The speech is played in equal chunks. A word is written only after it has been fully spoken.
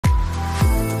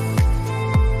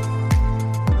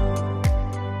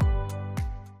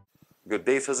Good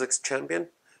day, physics champion.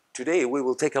 Today we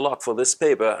will take a look for this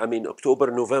paper, October,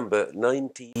 November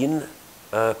 19,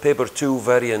 paper 2,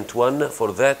 variant 1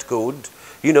 for that code.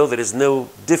 You know there is no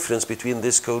difference between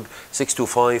this code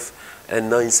 625 and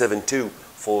 972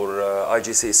 for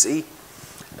IGCSE.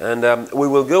 And we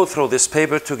will go through this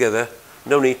paper together.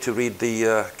 No need to read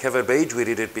the cover page. We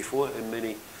read it before in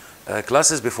many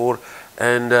classes before.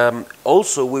 And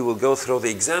also we will go through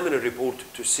the examiner report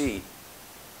to see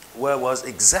where was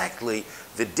exactly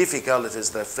the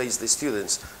difficulties that faced the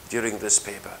students during this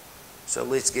paper. So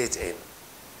let's get in.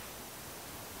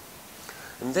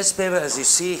 In this paper, as you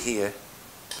see here,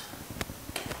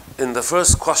 in the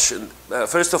first question,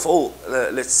 first of all,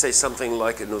 let's say something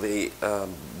like the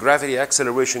gravity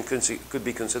acceleration could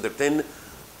be considered 10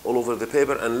 all over the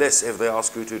paper, unless if they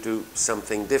ask you to do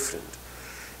something different.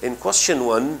 In question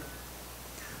 1,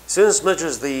 students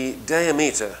measures the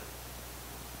diameter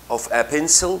of a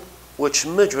pencil, which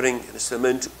measuring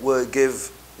instrument will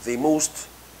give the most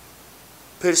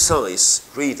precise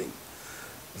reading.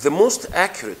 The most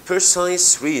accurate,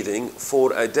 precise reading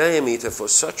for a diameter for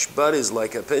such bodies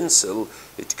like a pencil,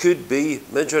 it could be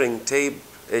measuring tape.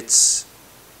 It's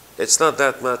not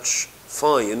that much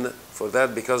fine for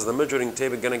that, because the measuring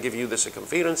tape is going to give you the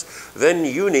circumference. Then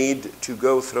you need to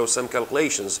go through some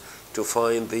calculations to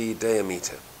find the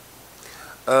diameter.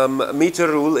 Meter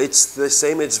rule, it's the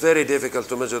same. It's very difficult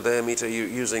to measure diameter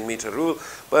using meter rule,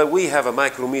 but we have a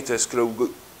micrometer,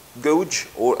 screw gauge,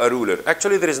 or a ruler.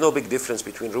 Actually, there is no big difference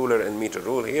between ruler and meter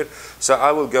rule here, so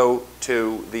I will go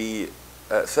to the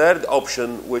third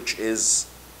option, which is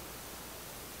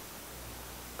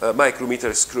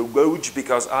micrometer, screw gauge,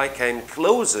 because I can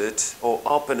close it or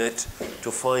open it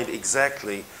to find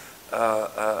exactly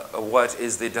what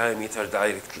is the diameter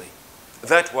directly.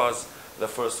 That was the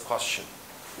first question.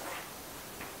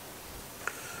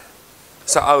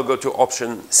 So I will go to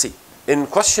option C. In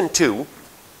question 2,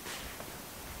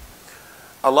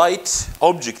 a light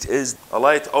object is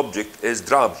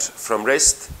dropped from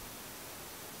rest.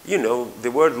 You know,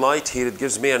 the word light here, it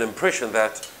gives me an impression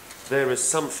that there is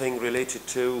something related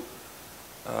to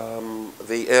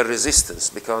the air resistance,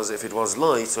 because if it was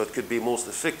light, so it could be most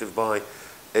effective by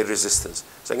air resistance.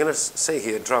 So I'm going to say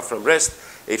here, drop from rest.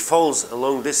 It falls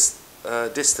along this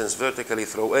distance vertically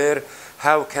through air.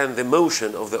 How can the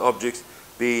motion of the object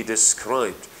be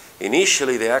described?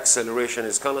 Initially, the acceleration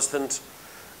is constant.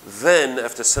 Then,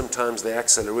 after some times, the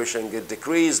acceleration gets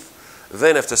decreased.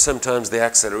 Then, after some times, the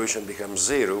acceleration becomes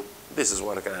 0. This is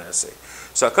what I can say.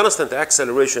 So, a constant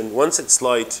acceleration, once it's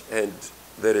light and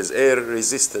there is air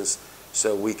resistance,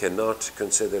 so we cannot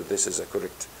consider this as a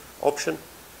correct option.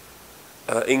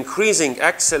 Increasing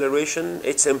acceleration,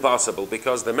 it's impossible,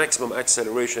 because the maximum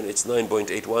acceleration, it's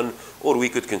 9.81, or we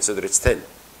could consider it's 10.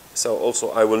 So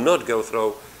also, I will not go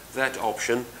through that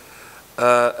option.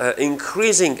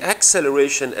 Increasing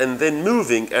acceleration and then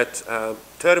moving at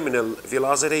terminal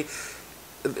velocity,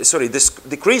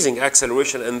 decreasing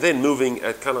acceleration and then moving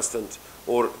at constant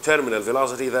or terminal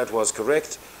velocity, that was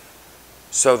correct.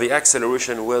 So the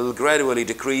acceleration will gradually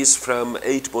decrease from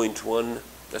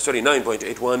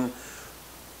 9.81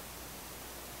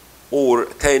 or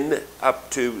 10 up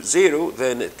to 0,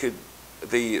 then it could,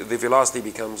 the velocity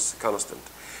becomes constant.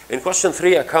 In question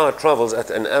 3, a car travels at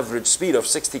an average speed of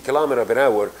 60 km per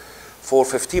hour for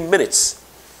 15 minutes.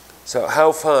 So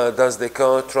how far does the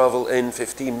car travel in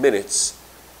 15 minutes?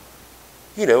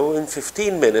 You know, in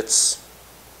 15 minutes,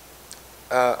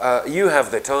 you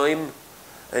have the time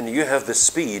and you have the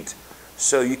speed,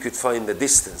 so you could find the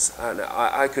distance. And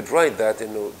I could write that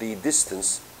in the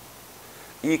distance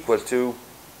equal to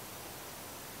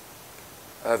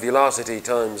velocity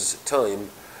times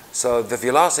time. So the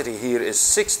velocity here is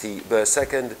 60 per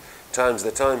second times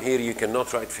the time. Here you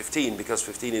cannot write 15, because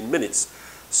 15 in minutes.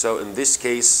 So in this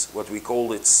case, what we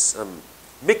call it's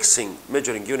mixing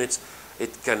measuring units,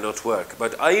 it cannot work.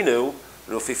 But I know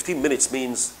 15 minutes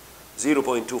means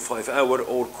 0.25 hour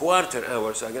or quarter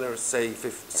hour. So I'm going to say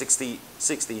 60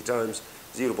 times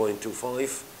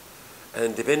 0.25.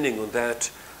 And depending on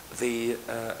that, the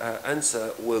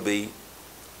answer will be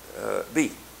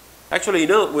B. Actually,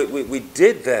 we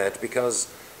did that, because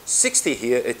 60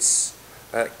 here, it's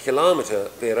kilometer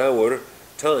per hour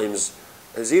times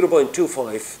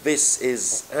 0.25. This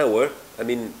is hour,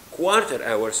 quarter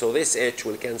hour, so this h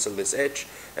will cancel this h,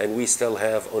 and we still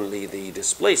have only the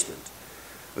displacement.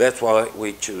 That's why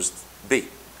we choose B.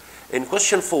 In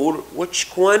question 4, which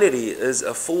quantity is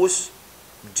a force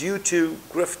due to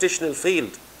gravitational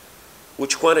field?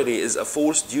 Which quantity is a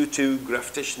force due to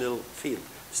gravitational field?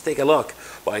 Let's take a look.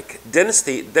 Like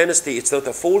density, it's not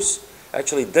a force.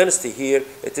 Actually, density here,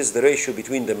 it is the ratio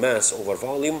between the mass over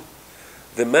volume.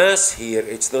 The mass here,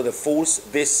 it's not a force.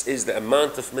 This is the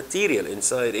amount of material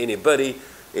inside any body.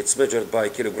 It's measured by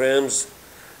kilograms.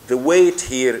 The weight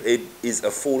here, it is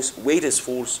a force. Weight is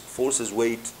force. Force is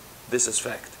weight. This is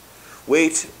fact.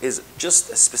 Weight is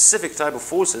just a specific type of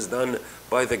force is done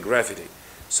by the gravity.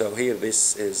 So here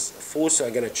this is force. So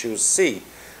I'm going to choose C.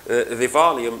 The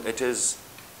volume, it is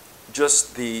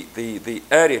just the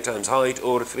area times height,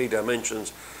 or 3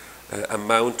 dimensions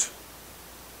amount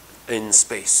in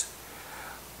space.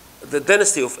 The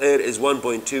density of air is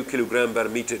 1.2 kilogram per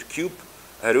meter cube.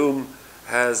 A room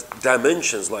has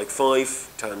dimensions like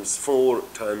 5 times 4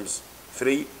 times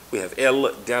 3. We have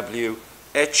L, W,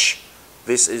 H.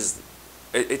 This is,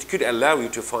 it could allow you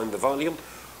to find the volume.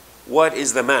 What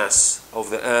is the mass of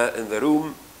the air in the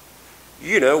room?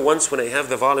 You know, once when I have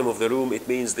the volume of the room, it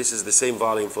means this is the same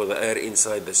volume for the air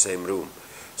inside the same room.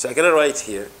 So I'm going to write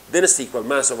here, density equal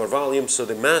mass over volume. So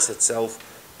the mass itself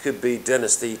could be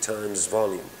density times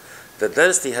volume. The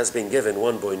density has been given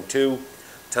 1.2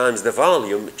 times the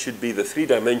volume. It should be the 3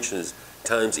 dimensions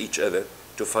times each other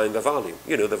to find the volume.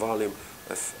 You know, the volume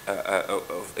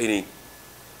of any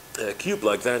cube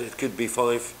like that, it could be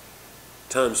 5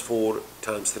 times 4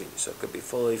 times 3. So it could be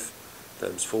 5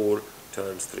 times 4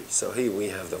 times 3. So here we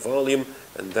have the volume,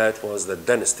 and that was the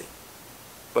density.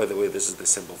 By the way, this is the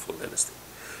symbol for density.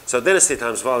 So density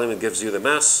times volume, it gives you the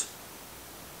mass.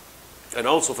 And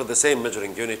also for the same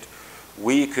measuring unit,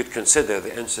 we could consider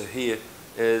the answer here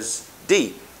is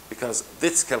D, because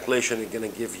this calculation is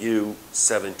going to give you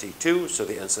 72, so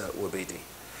the answer will be D.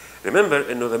 Remember,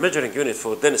 you know, the measuring unit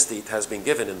for density, it has been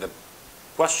given in the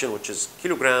question, which is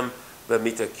kilogram per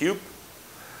meter cube,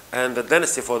 and the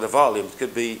density for the volume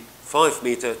could be 5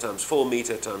 meter times 4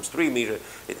 meter times 3 meter.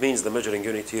 It means the measuring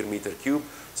unit here, meter cube.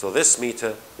 So this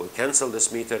meter will cancel this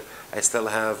meter. I still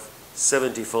have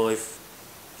 75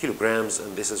 kilograms,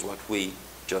 and this is what we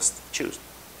just choose.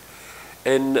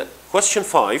 In question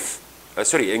 6,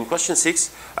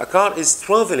 a car is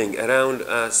traveling around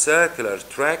a circular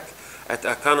track at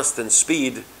a constant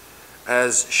speed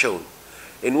as shown.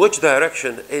 In which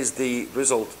direction is the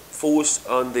result force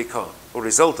on the car, or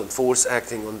resultant force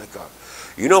acting on the car?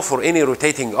 You know, for any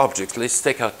rotating object, let's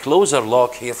take a closer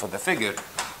look here for the figure.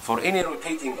 For any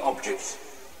rotating object,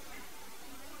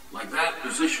 like that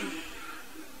position,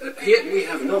 here we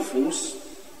have no force,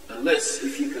 unless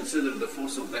if you consider the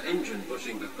force of the engine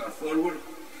pushing the car forward.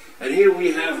 And here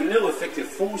we have no effective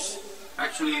force.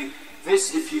 Actually,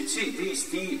 this, if you see these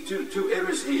two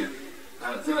areas here,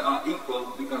 they are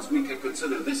equal, because we can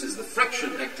consider this is the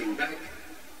friction acting back,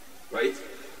 right?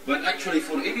 But actually,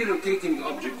 for any rotating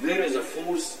object, there is a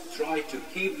force try to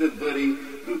keep the body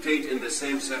rotate in the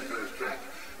same circular track.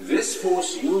 This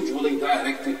force usually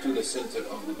directed to the center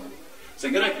of the body. So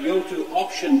I'm going to go to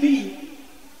option B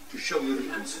to show you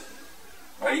the answer,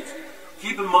 right?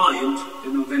 Keep in mind,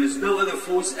 you know, there is no other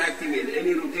force acting in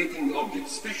any rotating object,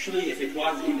 especially if it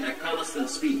was in a constant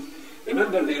speed.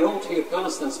 Remember, they wrote here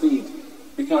constant speed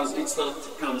because it's not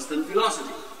constant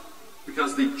velocity,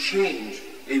 because the change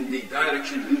in the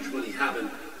direction usually happen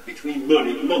between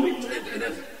moment and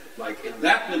another. Like in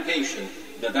that location,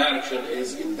 the direction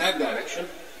is in that direction.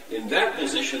 In that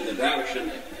position, the direction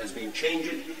has been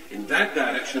changed. In that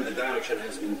direction, the direction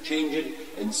has been changed,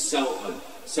 and so on.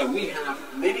 So we have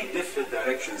many different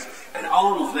directions, and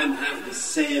all of them have the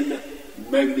same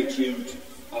magnitude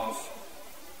of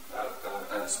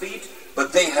speed,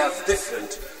 but they have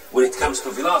different, when it comes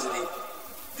to velocity,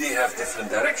 they have different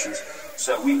directions.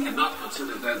 So we cannot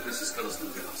consider that this is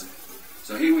constant velocity.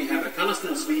 So here we have a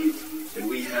constant speed, and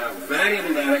we have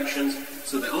variable directions.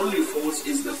 So the only force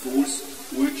is the force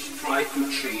which try to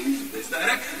change this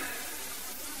direction.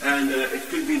 And it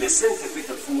could be the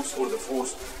centrifugal force or the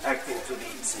force acting to the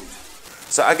center.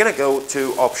 So I'm going to go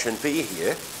to option B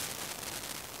here.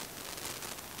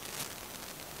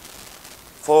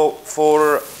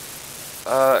 For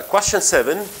question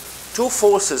 7, two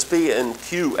forces P and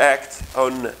Q act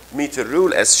on meter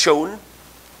rule as shown.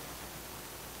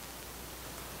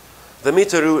 The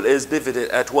meter rule is pivoted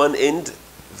at one end.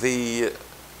 The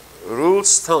rule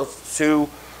starts to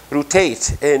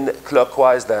rotate in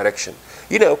clockwise direction.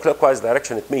 You know, clockwise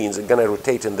direction, it means it's going to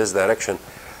rotate in this direction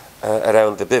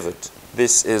around the pivot.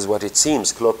 This is what it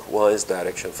seems, clockwise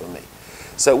direction for me.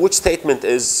 So which statement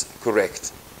is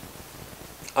correct?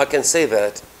 I can say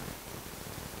that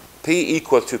P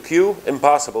equal to Q,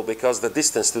 impossible, because the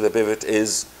distance to the pivot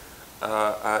is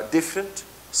different.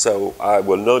 So I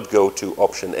will not go to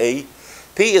option A.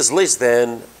 P is less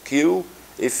than Q.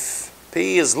 If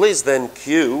P is less than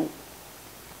Q,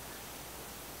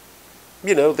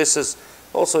 you know, this is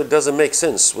also, it doesn't make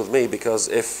sense with me, because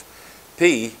if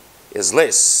P is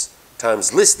less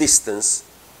times less distance,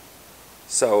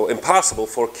 so impossible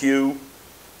for Q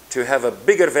to have a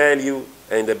bigger value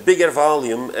and a bigger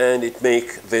volume and it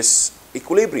make this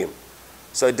equilibrium.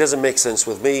 So it doesn't make sense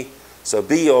with me. So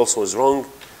B also is wrong.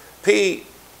 P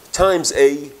times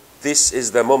A, this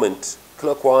is the moment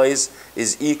clockwise,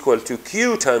 is equal to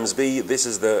Q times B. This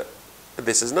is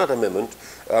not a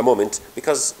moment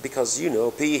because you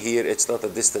know P here, it's not the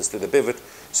distance to the pivot.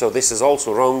 So this is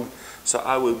also wrong. So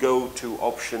I will go to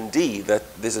option D, that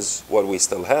this is what we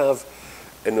still have.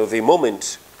 You know, the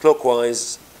moment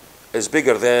clockwise is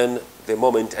bigger than the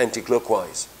moment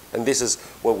anti-clockwise. And this is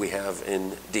what we have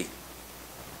in D.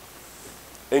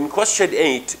 In question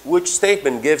 8, which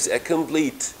statement gives a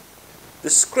complete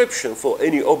description for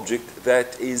any object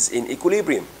that is in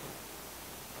equilibrium?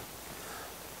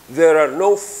 There are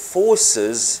no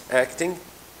forces acting.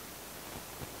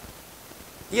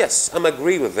 Yes, I'm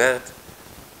agree with that.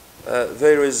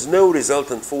 There is no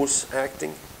resultant force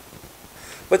acting.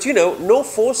 But you know, no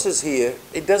forces here,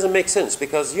 it doesn't make sense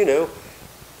because, you know,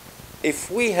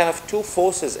 if we have two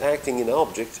forces acting in an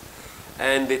object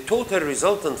and the total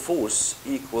resultant force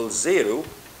equals 0,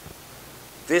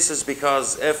 this is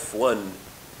because F1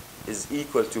 is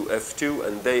equal to F2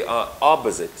 and they are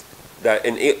opposite,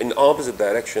 in opposite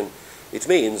direction. It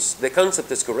means the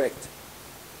concept is correct.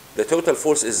 The total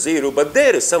force is 0, but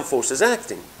there is some forces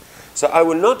acting. So I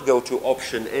will not go to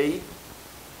option A.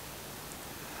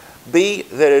 B,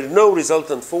 there is no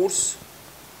resultant force.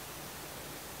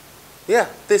 Yeah,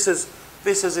 this is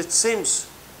it seems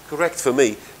correct for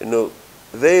me. You know,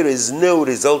 there is no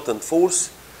resultant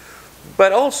force,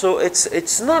 but also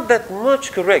it's not that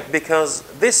much correct because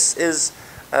this is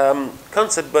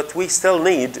concept, but we still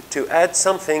need to add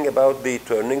something about the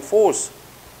turning force,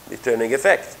 the turning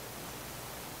effect.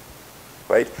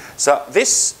 Right? So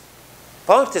this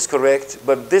part is correct,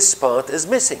 but this part is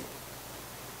missing.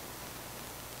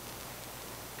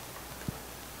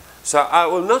 So I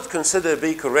will not consider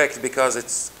B correct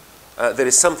because there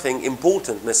is something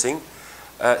important missing.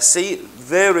 C,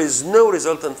 there is no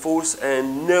resultant force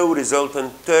and no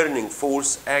resultant turning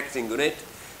force acting on it.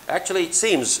 Actually, it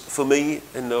seems for me,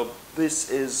 you know, this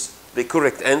is the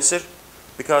correct answer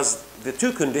because the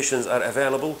two conditions are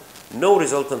available. No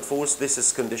resultant force, this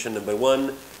is condition number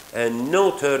 1, and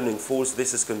no turning force,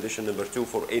 this is condition number 2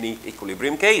 for any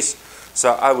equilibrium case.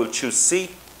 So I will choose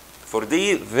C. For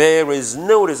D, there is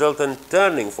no resultant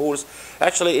turning force.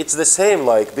 Actually, it's the same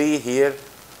like B here.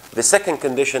 The second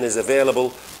condition is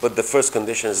available, but the first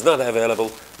condition is not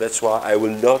available. That's why I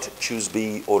will not choose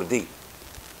B or D.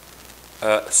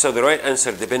 So the right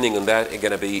answer, depending on that, is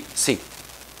going to be C.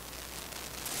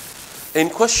 In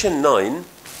question 9,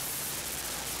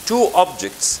 two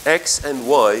objects, X and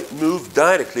Y, move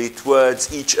directly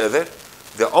towards each other.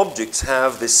 The objects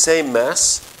have the same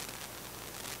mass.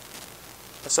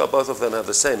 So both of them have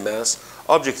the same mass.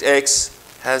 Object X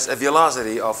has a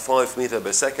velocity of 5 meters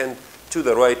per second. To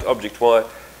the right, object Y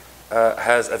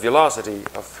has a velocity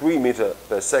of 3 meters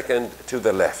per second to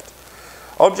the left.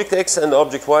 Object X and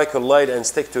object Y collide and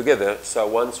stick together. So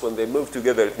when they move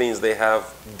together, it means they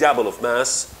have double of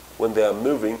mass when they are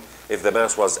moving. If the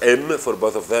mass was m for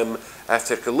both of them,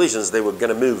 after collisions, they were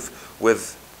going to move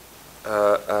with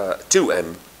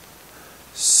 2m.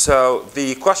 So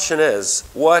the question is,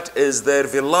 what is their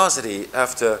velocity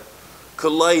after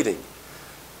colliding?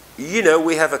 You know,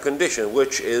 we have a condition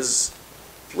which is,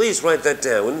 please write that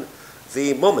down,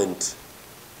 the moment,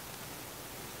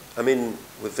 I mean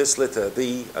with this letter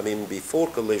B, I mean before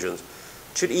collisions,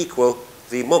 should equal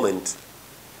the moment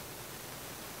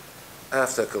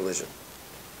after collision.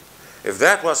 If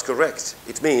that was correct,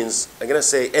 it means I'm going to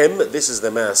say m, this is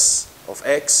the mass of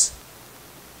X,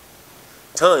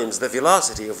 times the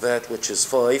velocity of that, which is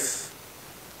 5.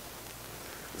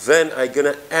 Then I'm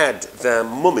going to add the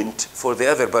moment for the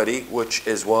other body, which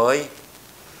is Y,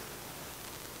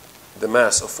 the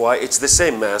mass of Y. It's the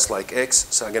same mass like X,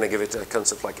 so I'm going to give it a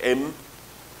concept like m,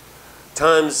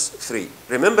 times 3.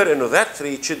 Remember, you know, that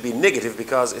 3 should be negative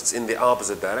because it's in the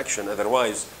opposite direction.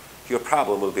 Otherwise, your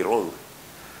problem will be wrong.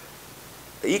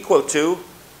 Equal to,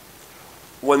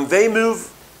 when they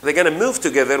move, they're going to move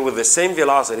together with the same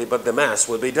velocity, but the mass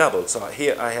will be doubled. So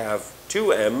here I have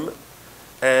 2m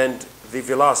and the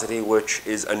velocity, which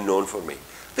is unknown for me.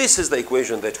 This is the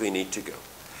equation that we need to go.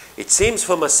 It seems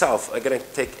for myself, I'm going to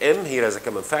take m here as a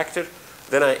common factor.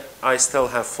 Then I still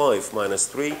have 5 minus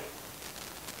 3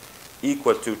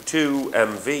 equal to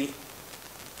 2mv.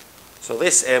 So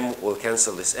this m will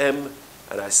cancel this m,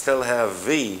 and I still have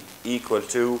v equal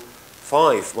to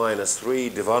 5 minus 3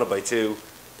 divided by 2.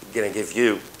 I'm going to give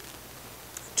you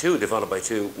 2 divided by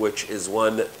 2, which is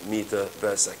 1 meter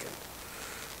per second.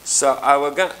 So I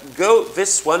will go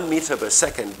this 1 meter per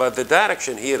second, but the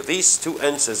direction here, these two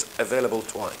answers available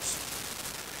twice.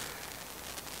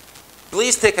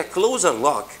 Please take a closer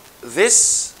look.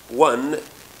 This one,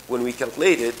 when we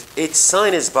calculate it, its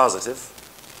sign is positive.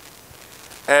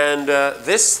 And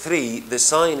this 3, the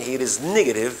sign here is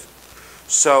negative.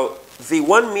 So the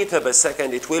 1 meter per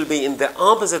second, it will be in the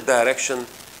opposite direction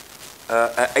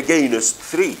against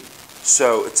 3.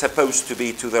 So it's supposed to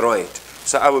be to the right.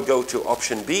 So I will go to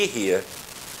option B here,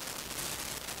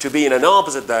 to be in an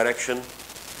opposite direction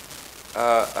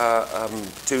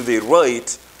to the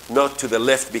right, not to the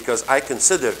left, because I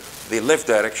consider the left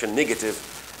direction negative,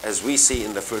 as we see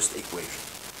in the first equation.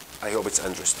 I hope it's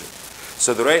understood.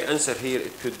 So the right answer here,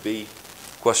 it could be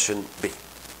question B.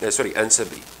 Answer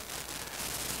B.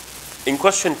 In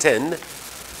question 10,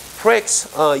 brakes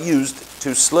are used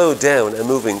to slow down a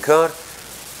moving car.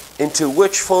 Into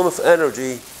which form of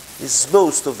energy is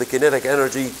most of the kinetic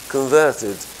energy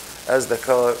converted as the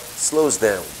car slows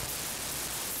down?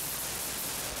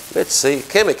 Let's see,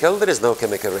 chemical, there is no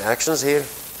chemical reactions here.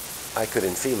 I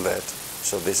couldn't feel that,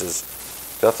 so this is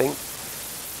nothing.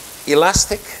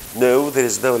 Elastic, no, there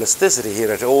is no elasticity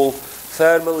here at all.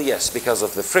 Thermal, yes, because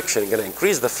of the friction. You're going to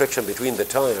increase the friction between the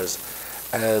tires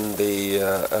and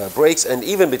the brakes, and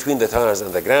even between the tires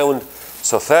and the ground.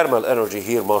 So thermal energy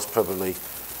here, most probably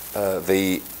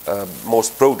the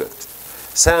most product.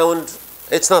 Sound,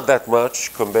 it's not that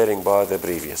much comparing by the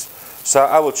previous. So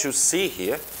I will choose C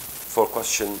here for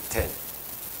question 10.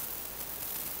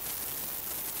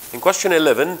 In question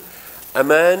 11, a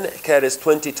man carries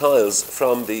 20 tiles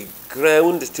from the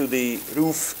ground to the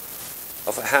roof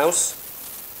of a house.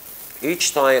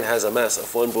 Each tile has a mass of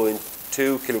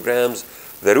 1.2 kilograms.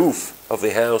 The roof of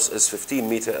the house is 15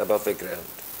 meters above the ground.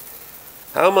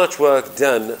 How much work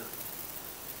done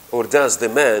or does the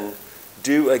man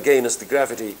do against the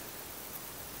gravity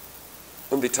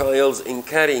on the tiles in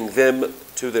carrying them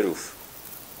to the roof?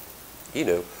 You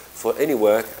know, for any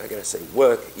work, I'm going to say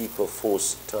work equal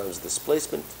force times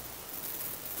displacement.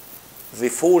 The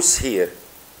force here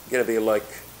is going to be like,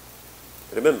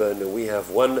 remember, we have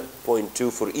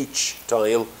 1.2 for each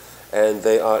tile, and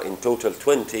they are in total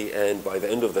 20, and by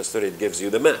the end of the story, it gives you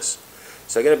the mass.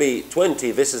 So it's going to be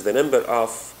 20, this is the number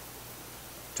of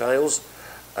tiles,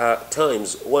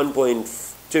 times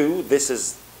 1.2, this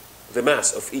is the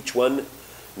mass of each one.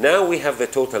 Now we have the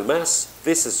total mass.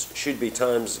 This should be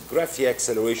times gravity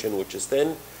acceleration, which is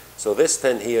 10. So this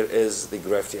 10 here is the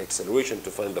gravity acceleration to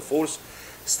find the force.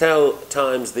 Still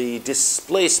times the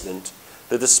displacement.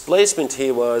 The displacement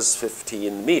here was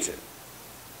 15 meters.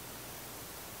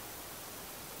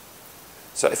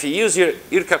 So if you use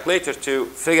your calculator to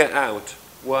figure out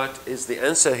what is the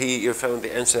answer here, you found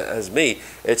the answer as me.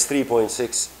 It's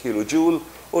 3.6 kilojoule,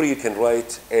 or you can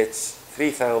write it's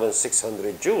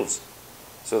 3,600 joules.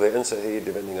 So the answer here,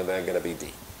 depending on that, is going to be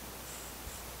D.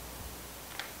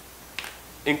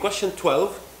 In question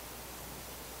 12,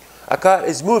 a car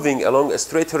is moving along a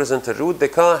straight horizontal route. The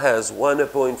car has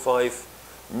 1.5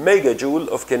 megajoule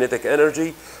of kinetic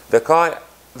energy. The car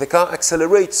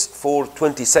accelerates for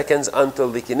 20 seconds until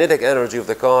the kinetic energy of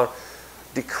the car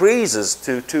decreases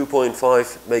to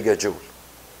 2.5 megajoule.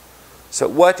 So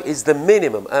what is the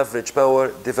minimum average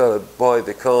power developed by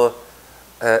the car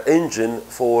engine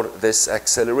for this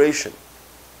acceleration?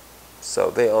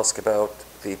 So they ask about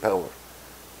the power.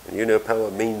 And you know power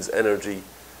means energy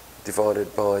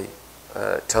divided by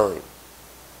time.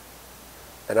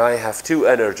 And I have two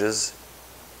energies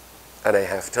and I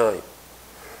have time.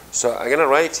 So I'm going to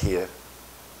write here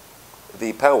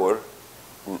the power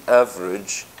in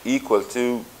average equal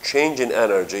to change in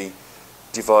energy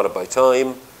divided by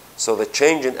time. So the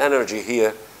change in energy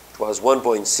here, it was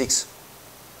 1.6,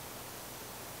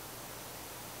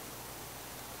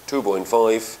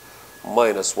 2.5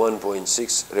 minus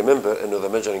 1.6. Remember, another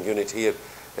measuring unit here,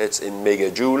 it's in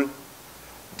megajoule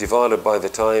divided by the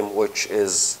time, which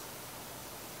is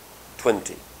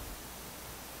 20.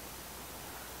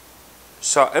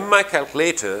 So in my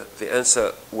calculator, the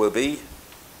answer will be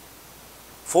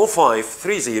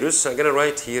 4530. So I'm going to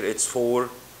write here it's 4,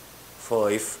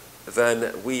 5.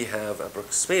 Then we have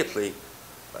approximately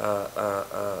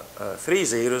 3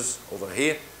 zeros over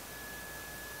here.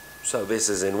 So this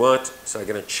is in watt. So I'm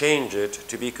going to change it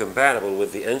to be compatible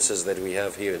with the answers that we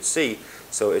have here in C.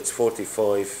 So it's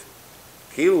 45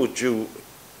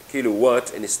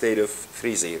 kilowatt instead of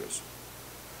 3 zeros,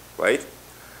 right?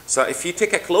 So if you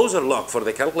take a closer look for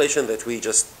the calculation that we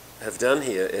just have done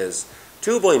here is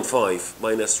 2.5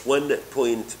 minus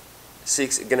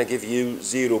 1.6 going to give you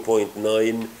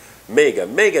 0.9 mega.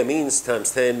 Mega means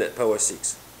times 10 power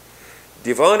 6.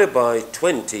 Divided by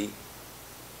 20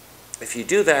 If you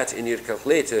do that in your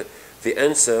calculator, the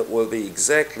answer will be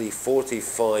exactly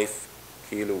 45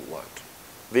 kilowatt.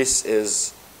 This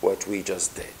is what we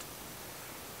just did.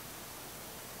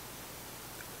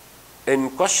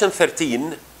 In question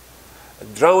 13, a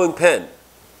drawing pen,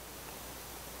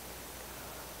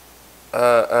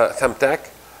 thumbtack,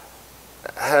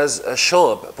 has a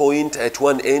sharp point at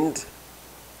one end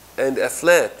and a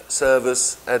flat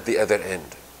surface at the other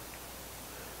end.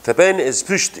 The pen is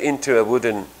pushed into a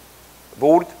wooden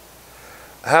board.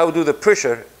 How do the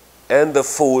pressure and the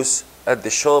force at the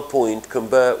sharp point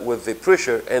compare with the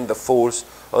pressure and the force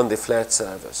on the flat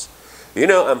surface? You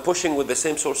know, I'm pushing with the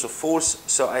same source of force,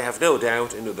 so I have no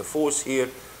doubt the force here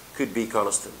could be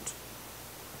constant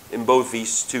in both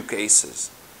these two cases.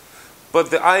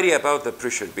 But the idea about the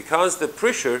pressure, because the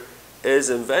pressure is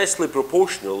inversely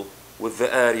proportional with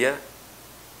the area,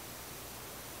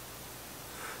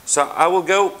 so I will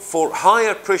go for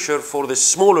higher pressure for the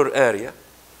smaller area.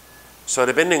 So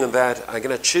depending on that, I'm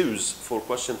going to choose for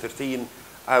question 13,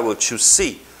 I will choose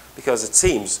C, because it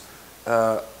seems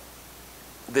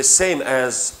the same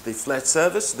as the flat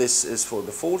surface. This is for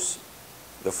the force.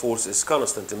 The force is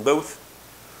constant in both.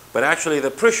 But actually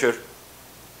the pressure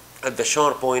at the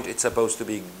sharp point, it's supposed to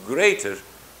be greater.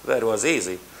 That was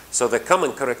easy. So the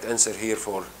common correct answer here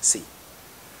for C.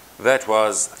 That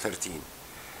was 13.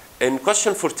 In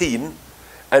question 14,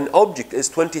 an object is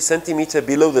 20 centimeters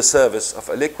below the surface of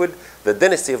a liquid. The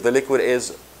density of the liquid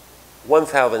is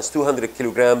 1,200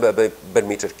 kilograms per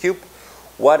meter cube.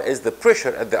 What is the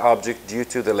pressure at the object due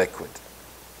to the liquid?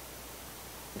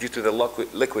 Due to the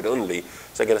liquid only.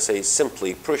 So I'm going to say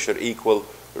simply pressure equal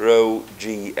rho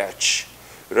GH.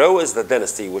 Rho is the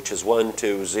density, which is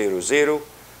 1200,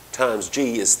 times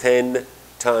G is 10,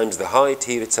 times the height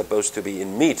here, it's supposed to be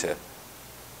in meter.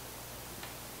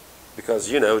 Because,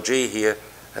 you know, G here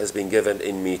has been given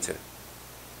in meter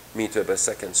per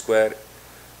second square.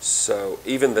 So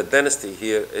even the density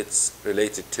here, it's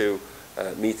related to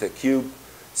meter cube.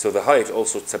 So the height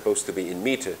also is supposed to be in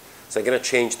meter. So I'm going to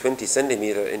change 20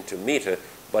 centimeter into meter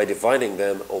by dividing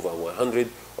them over 100.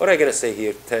 Or I'm going to say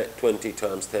here 20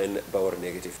 times 10 power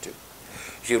negative 2.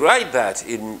 If you write that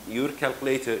in your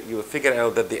calculator, you will figure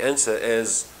out that the answer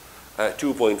is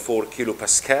 2.4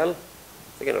 kilopascal.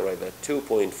 I'm going to write that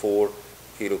 2.4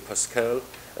 kilopascal.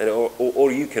 And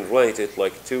or you can write it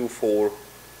like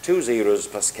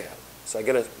 2.420 Pascal. So I'm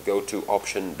going to go to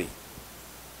option B.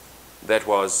 That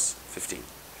was 14.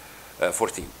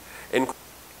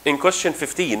 In question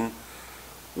 15,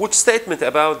 which statement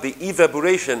about the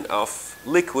evaporation of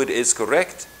liquid is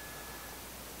correct?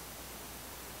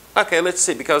 Okay, let's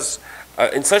see, because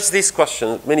in such these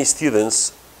questions, many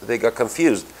students, they got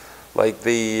confused. Like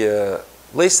the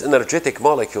least energetic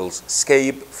molecules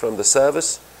escape from the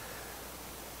surface,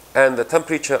 and the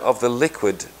temperature of the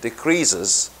liquid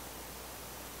decreases.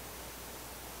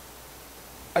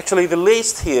 Actually, the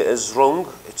least here is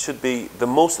wrong. It should be the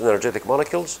most energetic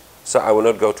molecules. So I will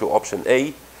not go to option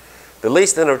A. The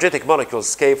least energetic molecules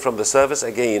escape from the surface.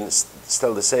 Again,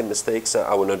 still the same mistake, so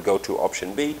I will not go to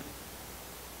option B.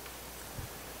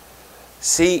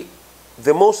 C,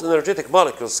 the most energetic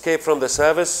molecules escape from the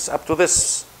surface. Up to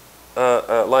this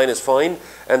line is fine.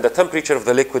 And the temperature of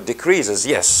the liquid decreases.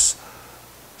 Yes.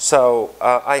 So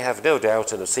I have no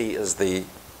doubt, and C is the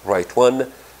right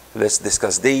one. Let's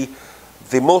discuss D.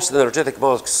 The most energetic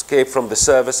molecules escape from the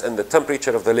surface and the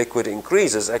temperature of the liquid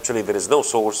increases. Actually, there is no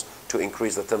source to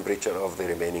increase the temperature of the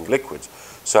remaining liquids.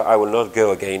 So I will not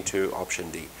go again to option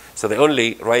D. So the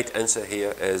only right answer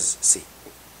here is C.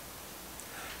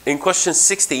 In question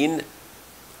 16,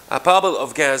 a bubble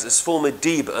of gas is formed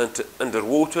deep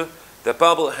underwater. The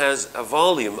bubble has a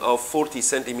volume of 40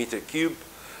 centimeter cube,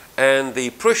 and the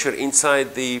pressure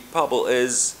inside the bubble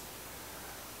is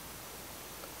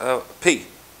P.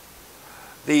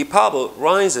 The bubble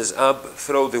rises up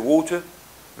through the water.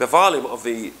 The volume of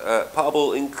the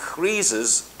bubble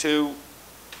increases to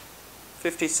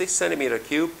 56 centimeter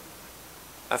cube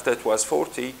after it was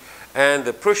 40, and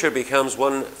the pressure becomes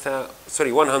 100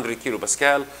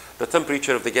 kilopascal. The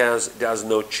temperature of the gas does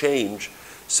not change.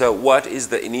 So what is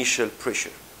the initial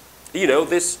pressure? You know,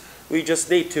 this, we just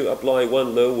need to apply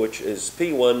one law, which is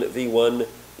P1 V1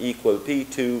 equal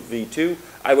P2 V2.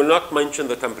 I will not mention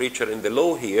the temperature in the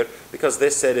law here because they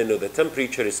said, you know, the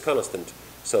temperature is constant.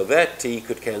 So that T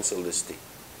could cancel this T.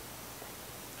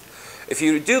 If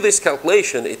you do this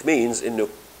calculation, it means, you know,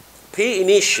 P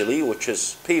initially, which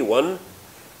is P1,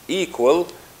 equal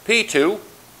P2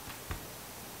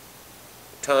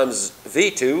 times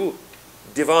V2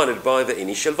 divided by the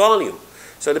initial volume.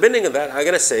 So depending on that, I'm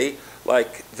going to say,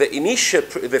 like,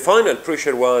 the final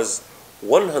pressure was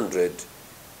 100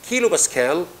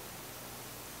 kilopascal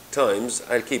times,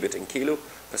 I'll keep it in kilo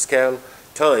Pascal,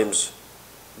 times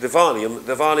the volume.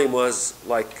 The volume was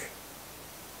like,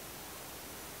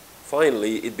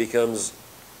 finally it becomes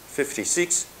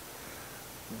 56,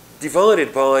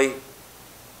 divided by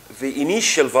the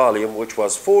initial volume, which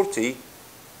was 40.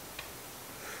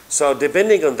 So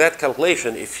depending on that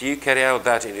calculation, if you carry out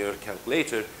that in your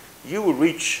calculator, you will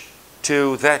reach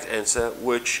to that answer,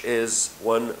 which is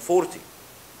 140.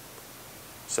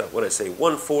 So when I say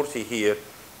 140 here,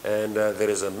 and there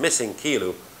is a missing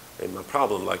kilo in my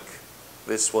problem, like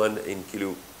this one in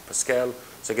kilo Pascal,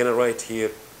 so I'm going to write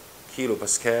here kilo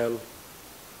Pascal.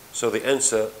 So the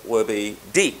answer will be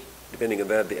D. Depending on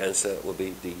that, the answer will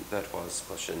be D. That was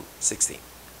question 16.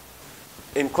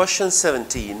 In question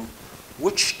 17,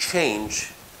 which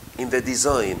change in the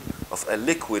design of a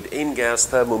liquid in-gas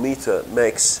thermometer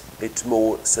makes it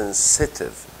more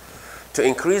sensitive? To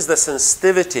increase the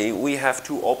sensitivity, we have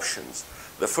two options.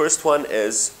 The first one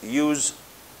is use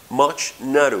much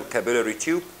narrow capillary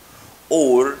tube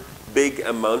or big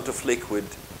amount of liquid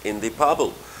in the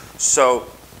bubble. So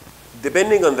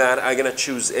depending on that, I'm going to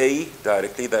choose A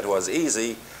directly. That was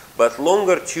easy. But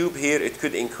longer tube here, it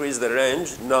could increase the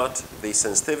range, not the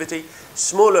sensitivity.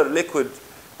 Smaller liquid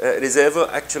reservoir,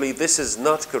 actually this is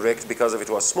not correct, because if it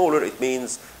was smaller, it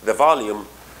means the volume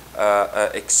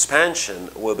expansion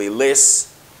will be less.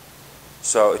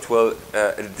 So it will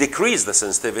decrease the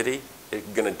sensitivity. It's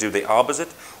going to do the opposite.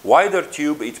 Wider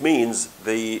tube, it means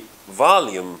the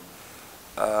volume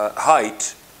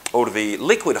height, or the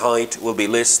liquid height, will be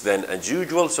less than as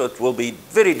usual, so it will be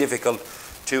very difficult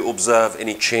to observe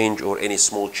any change or any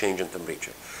small change in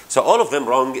temperature. So all of them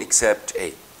wrong except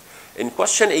A. In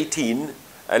question 18,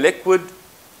 a liquid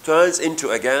turns into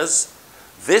a gas.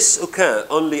 This occurs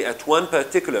only at one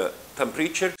particular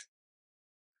temperature,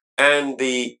 and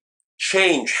the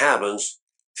change happens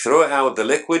throughout the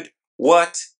liquid.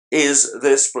 What is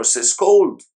this process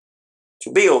called?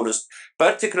 To be honest,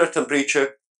 particular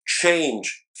temperature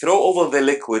change throw over the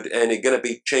liquid and it's going to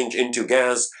be changed into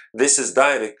gas. This is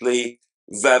directly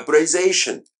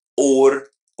vaporization or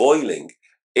boiling.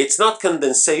 It's not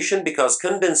condensation, because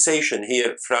condensation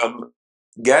here from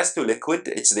gas to liquid,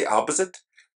 it's the opposite.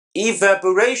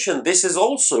 Evaporation, this is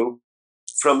also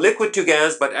from liquid to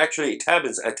gas, but actually it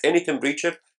happens at any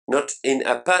temperature, not in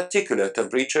a particular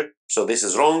temperature. So this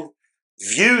is wrong.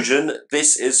 Fusion,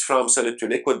 this is from solid to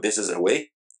liquid, this is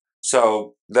away.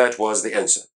 So that was the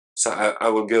answer. So I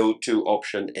will go to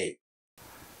option A.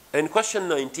 In question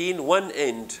 19, one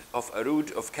end of a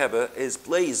rod of copper is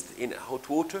placed in hot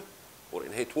water, or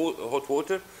in hot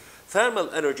water. Thermal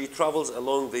energy travels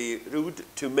along the rod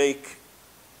to make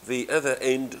the other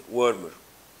end warmer.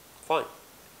 Fine.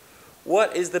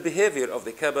 What is the behavior of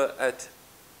the copper at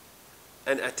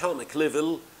an atomic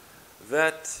level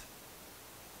that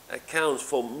accounts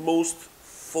for most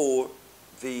for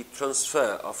the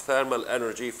transfer of thermal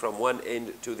energy from one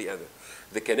end to the other?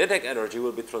 The kinetic energy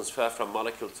will be transferred from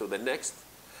molecule to the next,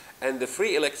 and the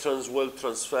free electrons will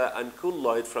transfer and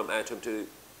collide from atom to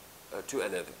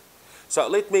another. So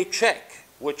let me check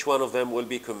which one of them will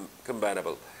be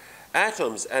compatible.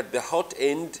 Atoms at the hot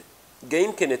end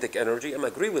gain kinetic energy, I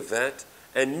agree with that,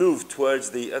 and move towards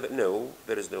the other. No,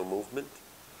 there is no movement.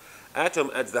 Atom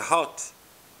at the hot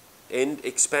end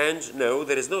expands. No,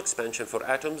 there is no expansion for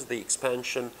atoms. The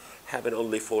expansion happens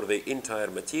only for the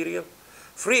entire material.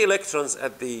 Free electrons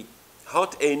at the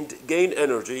hot end gain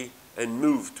energy and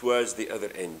move towards the other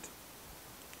end,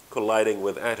 colliding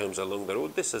with atoms along the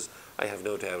road. This is, I have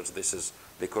no doubts, this is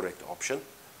the correct option.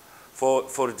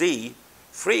 For D,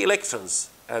 free electrons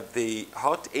at the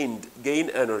hot end gain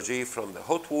energy from the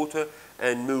hot water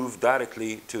and move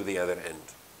directly to the other end.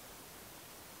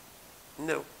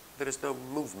 No, there is no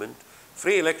movement.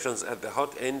 Free electrons at the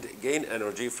hot end gain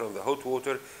energy from the hot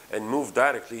water and move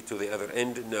directly to the other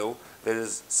end. No, there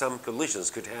is some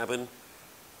collisions could happen,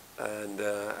 and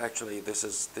actually this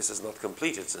is not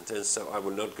completed sentence, so I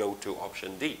will not go to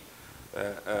option D.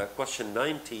 Question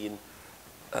 19,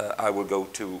 I will go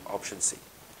to option C.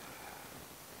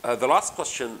 The last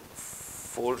question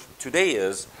for today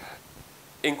is,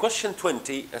 in question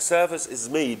 20, a surface is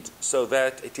made so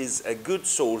that it is a good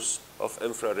source of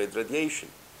infrared radiation.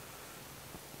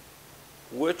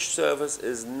 Which surface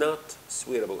is not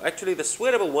swearable? Actually, the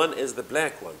swearable one is the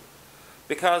black one,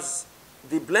 because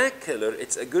the black color,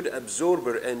 it's a good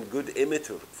absorber and good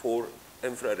emitter for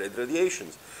infrared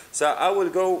radiations. So I will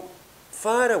go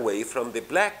far away from the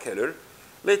black color.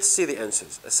 Let's see the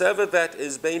answers. A surface that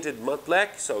is painted matte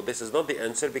black, so this is not the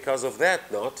answer because of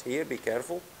that knot here, be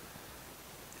careful.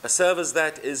 A surface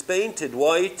that is painted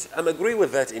white, I agree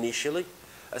with that initially.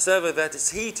 A surface that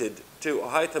is heated to a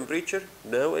high temperature,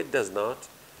 no, it does not.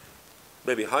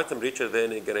 maybe high temperature,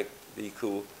 then it's going to be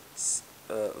cool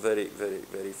very, very,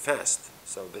 very fast.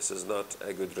 So this is not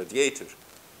a good radiator.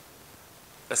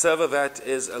 A server that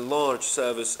is a large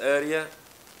surface area,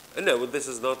 no, this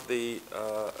is not the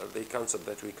concept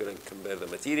that we can compare the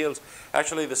materials.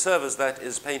 Actually, the surface that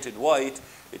is painted white,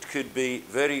 it could be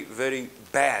very, very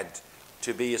bad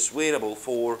to be suitable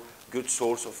for good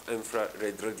source of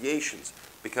infrared radiations,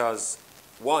 because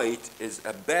white is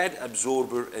a bad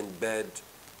absorber and bad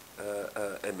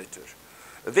emitter.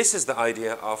 This is the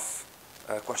idea of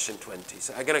question 20.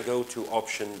 So I'm going to go to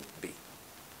option B.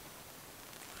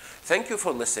 Thank you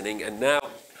for listening, and now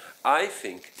I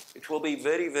think it will be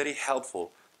very, very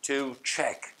helpful to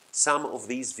check some of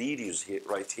these videos here,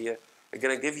 right here. I'm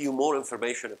going to give you more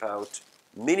information about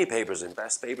mini papers and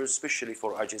past papers, especially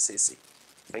for IGCSE.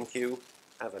 Thank you.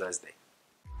 Have a nice day.